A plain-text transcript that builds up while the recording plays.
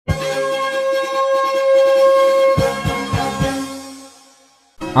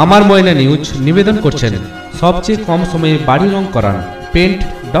আমার ময়না নিউজ নিবেদন করছেন সবচেয়ে কম সময়ে বাড়ি রং করান পেন্ট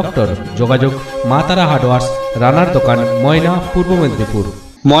ডক্টর। যোগাযোগ মা তারা হার্ডওয়ার্স, রানার দোকান, ময়না, পূর্ব মেদিনীপুর।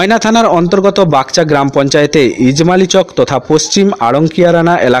 ময়না থানার অন্তর্গত বাকচা গ্রাম পঞ্চায়েতে ইজমালি চক তথা পশ্চিম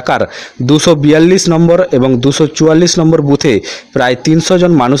আড়ংকিয়ারানা এলাকার 242 নম্বর এবং 244 নম্বর বুথে প্রায় 300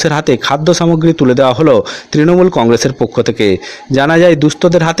 জন মানুষের হাতে খাদ্য সামগ্রী তুলে দেওয়া হলো তৃণমূল কংগ্রেসের পক্ষ থেকে। জানা যায়,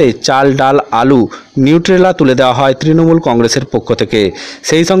 দুস্থদের হাতে চাল, ডাল, আলু, নিউট্রেলা তুলে দেওয়া হয় তৃণমূল কংগ্রেসের পক্ষ থেকে।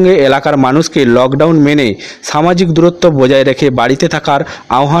 সেই সঙ্গে এলাকার মানুষকে লকডাউন মেনে সামাজিক দূরত্ব বজায় রেখে বাড়িতে থাকার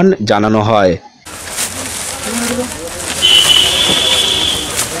আহ্বান জানানো হয়।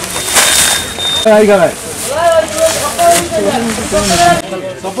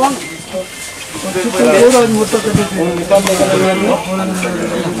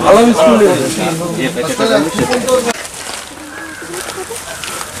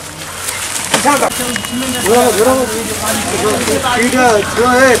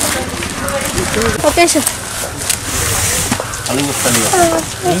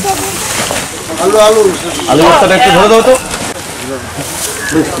 আলু বস্তাটা একটু ধরে দাও তো,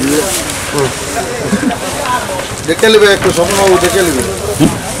 দেখে নেবে একটু, স্বপ্নবাবু দেখে নেবে।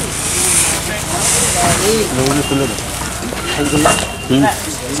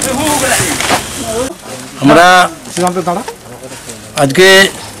 আমরা আজকে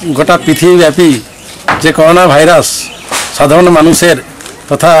গোটা পৃথিবীব্যাপী যে করোনা ভাইরাস সাধারণ মানুষের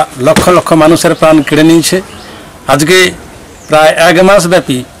তথা লক্ষ লক্ষ মানুষের প্রাণ কেড়ে নিয়েছে। আজকে প্রায় 1 মাস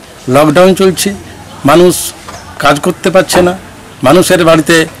ব্যাপী লকডাউন চলছে। মানুষ কাজ করতে পারছে না, মানুষের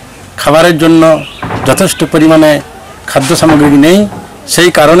বাড়িতে খাবারের জন্য যথেষ্ট পরিমাণে খাদ্য সামগ্রী নেই। সেই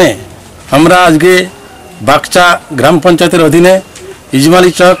কারণে আমরা আজকে বাকচা গ্রাম পঞ্চায়েতের অধীনে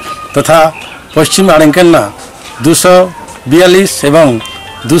ইজমালি চক তথা পশ্চিম আড়ংকিয়ারানা 242 এবং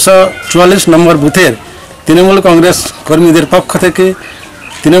 244 নম্বর বুথের তৃণমূল কংগ্রেস কর্মীদের পক্ষ থেকে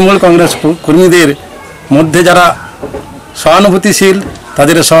তৃণমূল কংগ্রেস কর্মীদের মধ্যে যারা সহানুভূতিশীল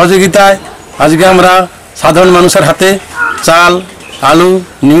তাদের সহযোগিতায় আজকে আমরা সাধারণ মানুষের হাতে চাল, আলু,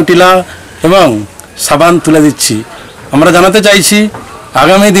 নিউট্রেলা এবং সাবান তুলে দিচ্ছি। আমরা জানাতে চাইছি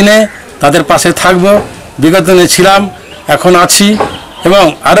আগামী দিনে তাদের পাশে থাকব। বিগত দিনে ছিলাম, এখন আছি। এবং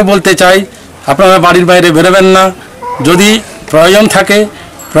আরও বলতে চাই, আপনারা বাড়ির বাইরে বেরোবেন না। যদি প্রয়োজন থাকে,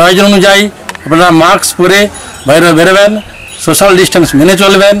 প্রয়োজন অনুযায়ী আপনারা মাস্ক পরে বাইরে বেরোবেন, সোশ্যাল ডিস্টেন্স মেনে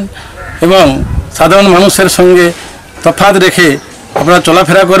চলবেন এবং সাধারণ মানুষের সঙ্গে তফাৎ রেখে আপনারা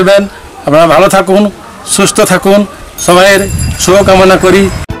চলাফেরা করবেন। আপনারা ভালো থাকুন, সুস্থ থাকুন, সবাইয়ের শুভকামনা করি।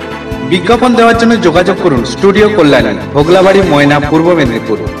 বিজ্ঞাপন দেওয়ার জন্য যোগাযোগ করুন স্টুডিও কল্যাণী, ভোগলাবাড়ি, ময়না, পূর্ব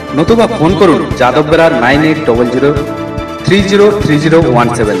মেদিনীপুর। নতুবা ফোন করুন যাদববেড়া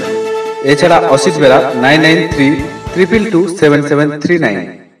 9800303017। এছাড়া অসিত বেড়া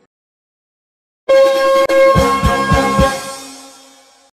 9932227739।